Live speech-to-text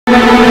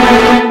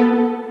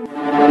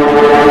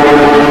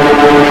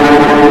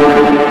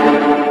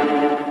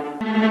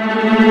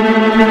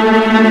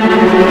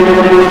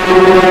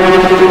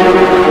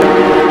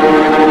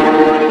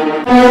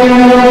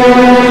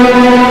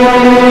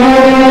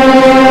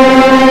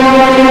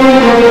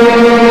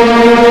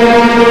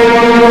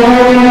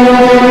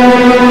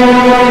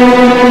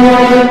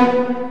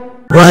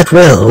What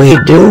will we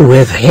do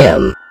with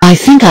him? I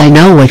think I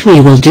know what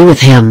we will do with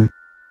him.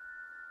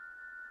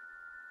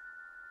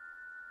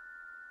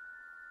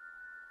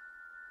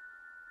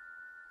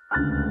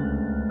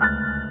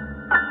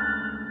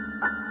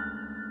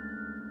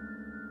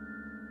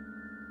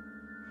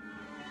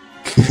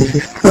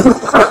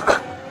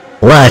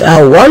 What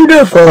a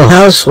wonderful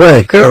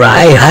houseworker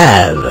I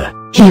have!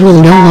 He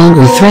will no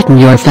longer threaten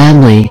your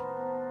family.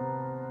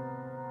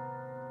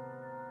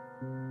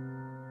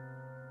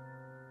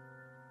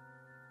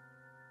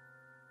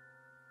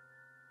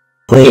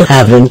 We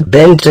haven't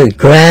been to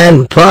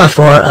Grandpa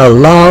for a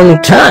long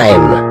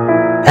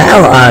time.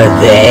 How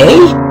are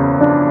they?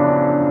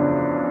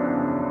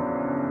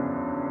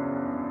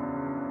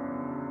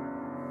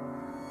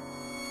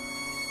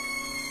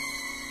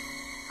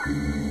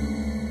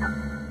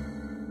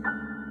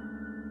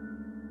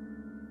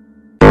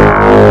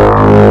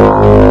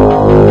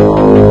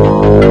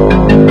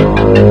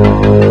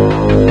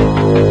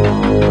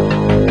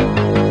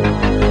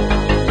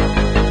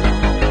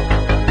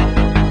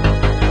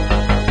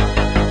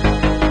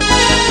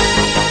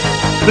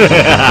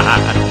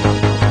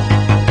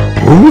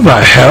 Who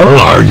the hell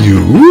are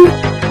you?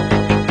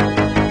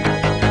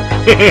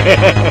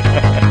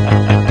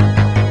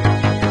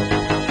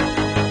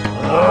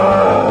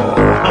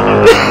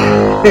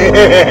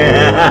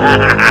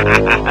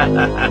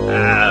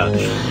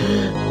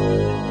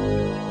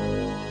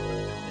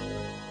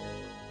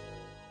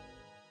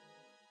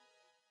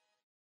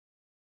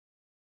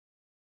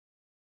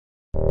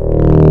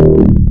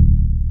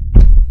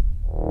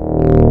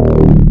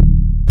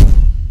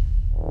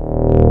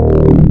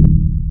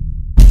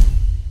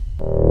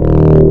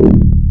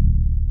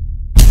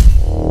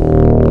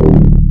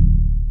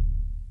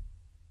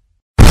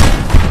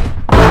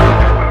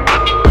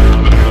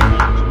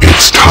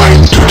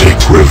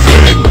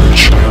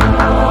 Revenge.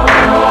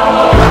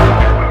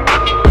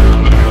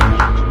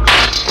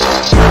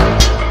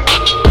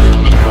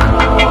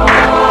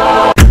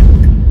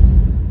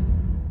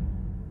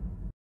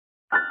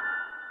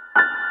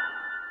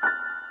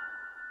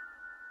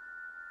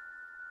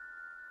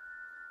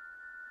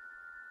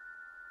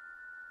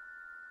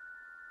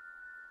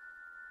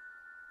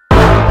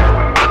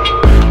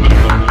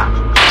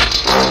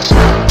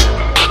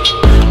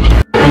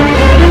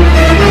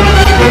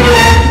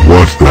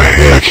 What the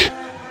heck?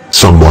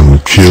 Someone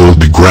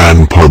killed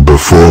Grandpa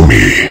before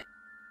me.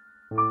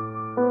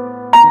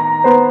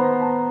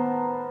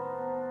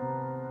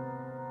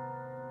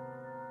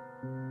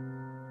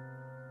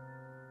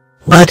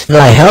 What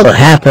the hell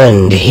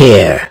happened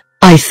here?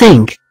 I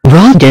think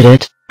Rod did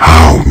it.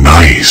 How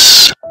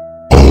nice.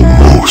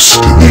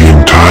 Almost the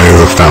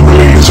entire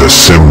family is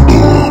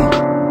assembled.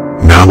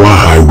 Now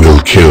I will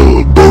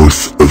kill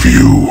both of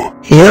you.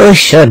 You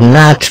should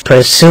not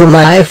pursue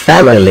my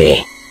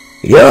family.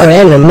 Your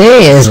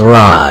enemy is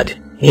Rod.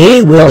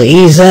 He will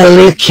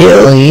easily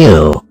kill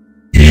you.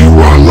 You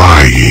are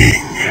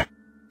lying.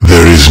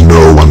 There is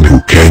no one who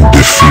can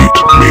defeat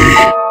me.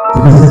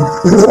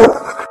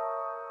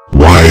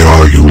 Why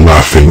are you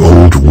laughing,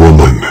 old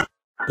woman?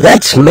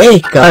 Let's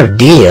make our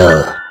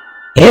deal.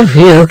 If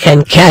you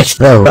can catch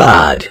the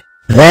Rod,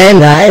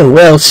 then I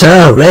will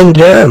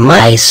surrender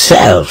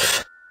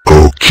myself.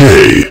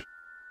 Okay.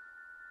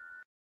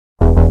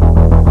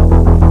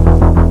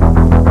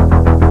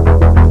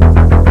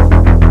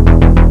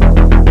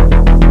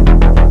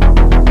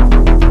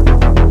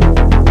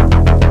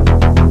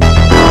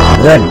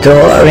 The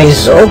door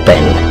is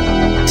open.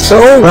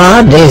 So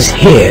Rod is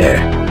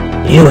here.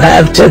 You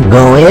have to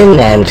go in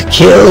and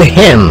kill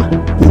him.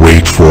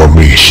 Wait for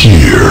me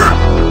here.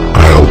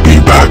 I'll be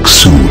back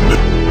soon.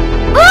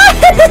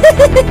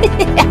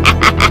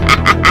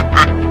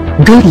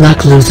 Good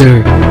luck,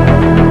 loser.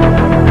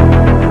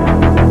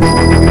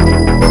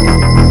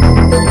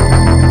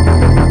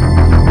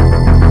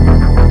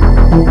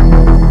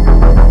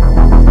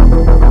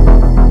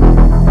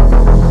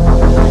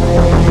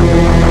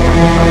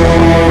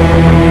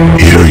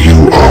 Here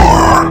you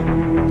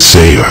are.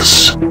 Say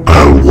us.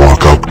 I'll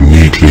walk up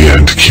neatly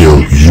and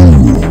kill you.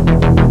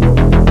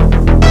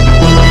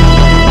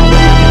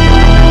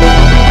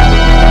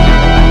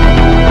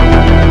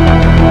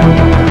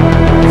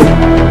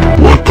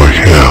 What the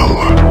hell?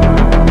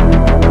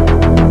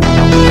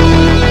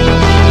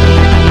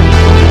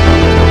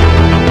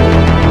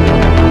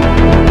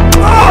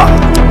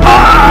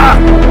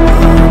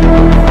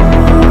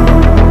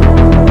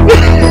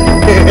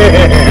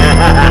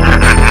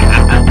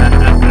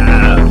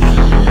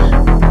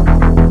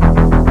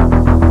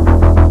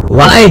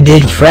 Why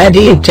did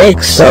Freddy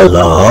take so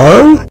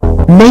long?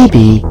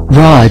 Maybe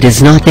Rod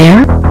is not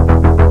there?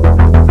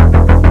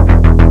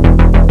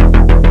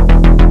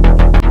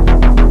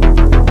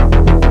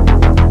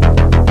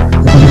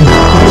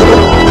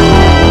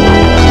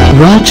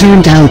 Rod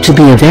turned out to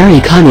be a very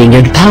cunning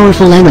and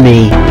powerful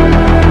enemy.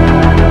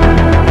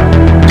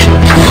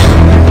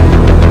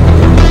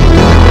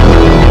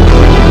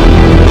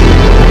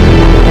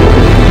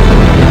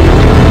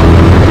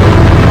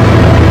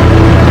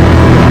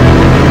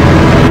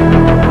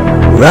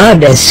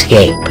 Rod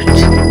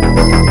escaped.